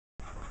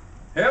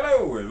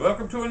Hello and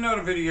welcome to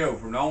another video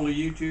from the only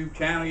YouTube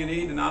channel you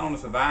need to not only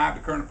survive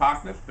the current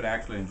apocalypse but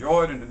actually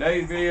enjoy it. And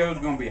today's video is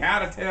going to be how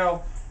to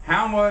tell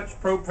how much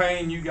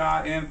propane you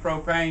got in a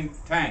propane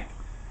tank.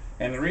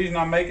 And the reason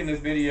I'm making this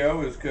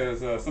video is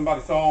because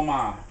somebody saw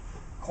my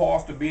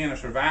cost of being a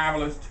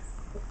survivalist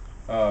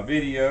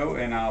video,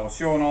 and I was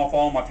showing off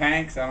all my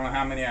tanks. I don't know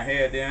how many I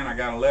had then. I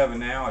got 11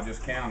 now. I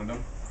just counted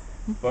them.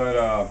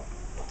 But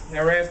they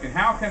were asking,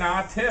 how can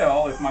I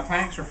tell if my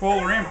tanks are full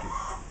or empty?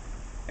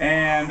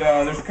 And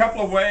there's a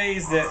couple of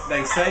ways that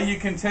they say you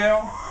can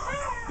tell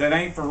that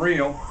ain't for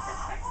real.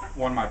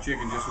 One of my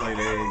chickens just laid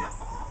an egg.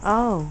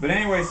 Oh. But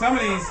anyway, some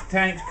of these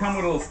tanks come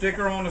with a little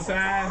sticker on the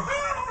side,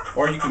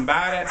 or you can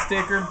buy that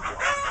sticker.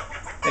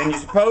 And you're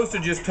supposed to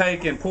just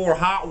take and pour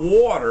hot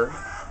water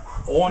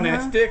on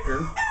that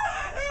sticker.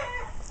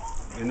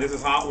 And this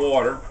is hot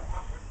water.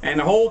 And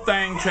the whole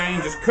thing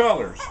changes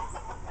colors.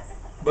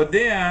 But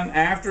then,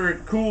 after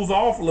it cools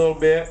off a little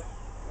bit,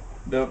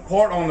 the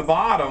part on the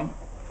bottom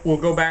will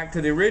go back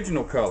to the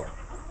original color.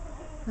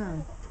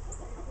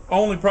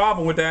 Only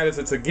problem with that is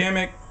it's a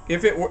gimmick.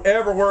 If it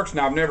ever works,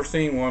 now I've never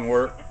seen one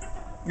work,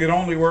 it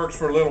only works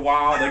for a little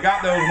while. They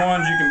got those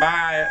ones you can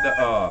buy at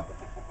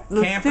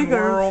the Camping stickers.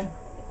 World.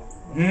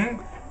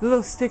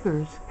 Little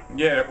stickers.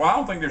 Yeah, well I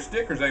don't think they're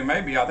stickers, they may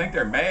be. I think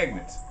they're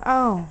magnets.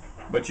 Oh.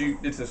 But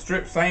it's a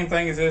strip, same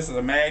thing as this, is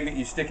a magnet.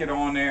 You stick it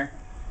on there,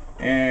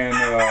 and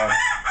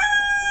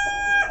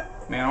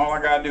man, all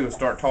I gotta do is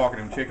start talking,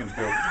 and chickens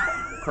go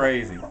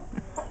crazy.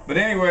 But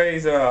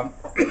anyways,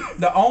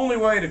 the only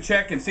way to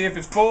check and see if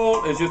it's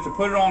full is just to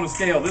put it on the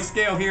scale. This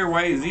scale here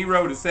weighs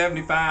 0 to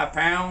 75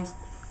 pounds,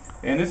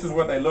 and this is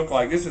what they look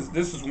like. This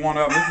is one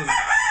of them.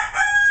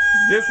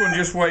 This one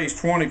just weighs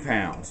 20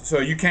 pounds, so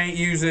you can't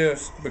use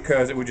this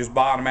because it would just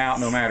bottom out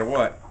no matter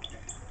what.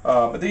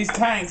 But these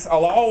tanks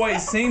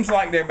always seems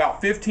like they're about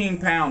 15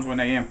 pounds when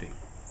they empty.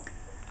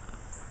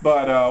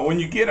 But when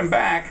you get them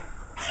back,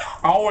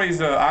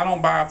 I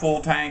don't buy a full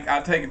tank.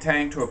 I take a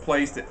tank to a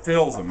place that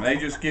fills them. They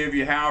just give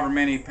you however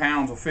many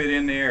pounds will fit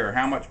in there, or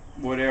how much,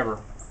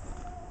 whatever,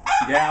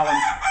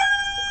 gallons,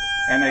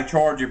 and they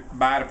charge you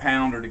by the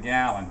pound or the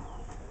gallon.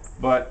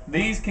 But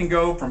these can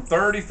go from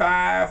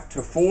 35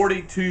 to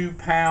 42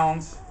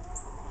 pounds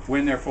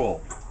when they're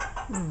full.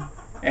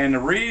 And the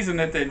reason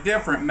that they're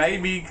different may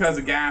be because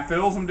the guy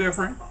fills them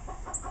different.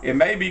 It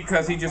may be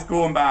because he's just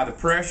going by the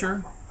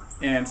pressure,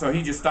 and so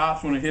he just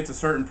stops when it hits a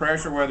certain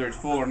pressure, whether it's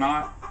full or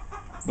not.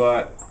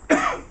 But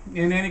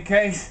in any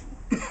case,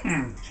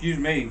 excuse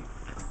me,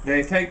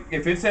 they take,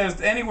 if it says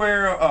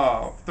anywhere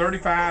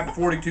 35 to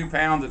 42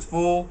 pounds, it's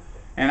full,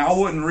 and I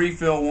wouldn't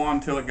refill one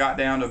until it got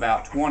down to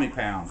about 20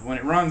 pounds. When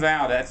it runs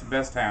out, that's the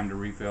best time to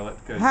refill it.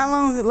 How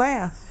long does it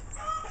last?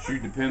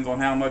 Shoot, depends on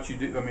how much you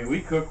do. I mean,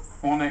 we cook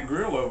on that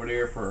grill over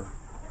there for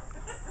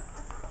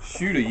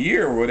a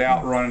year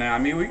without running out.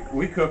 I mean,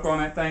 we cook on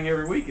that thing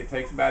every week. It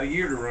takes about a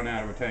year to run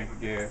out of a tank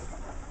of gas.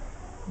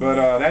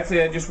 But that's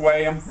it. Just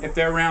weigh them. If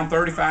they're around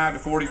 35 to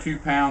 42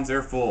 pounds,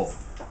 they're full.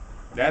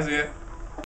 That's it.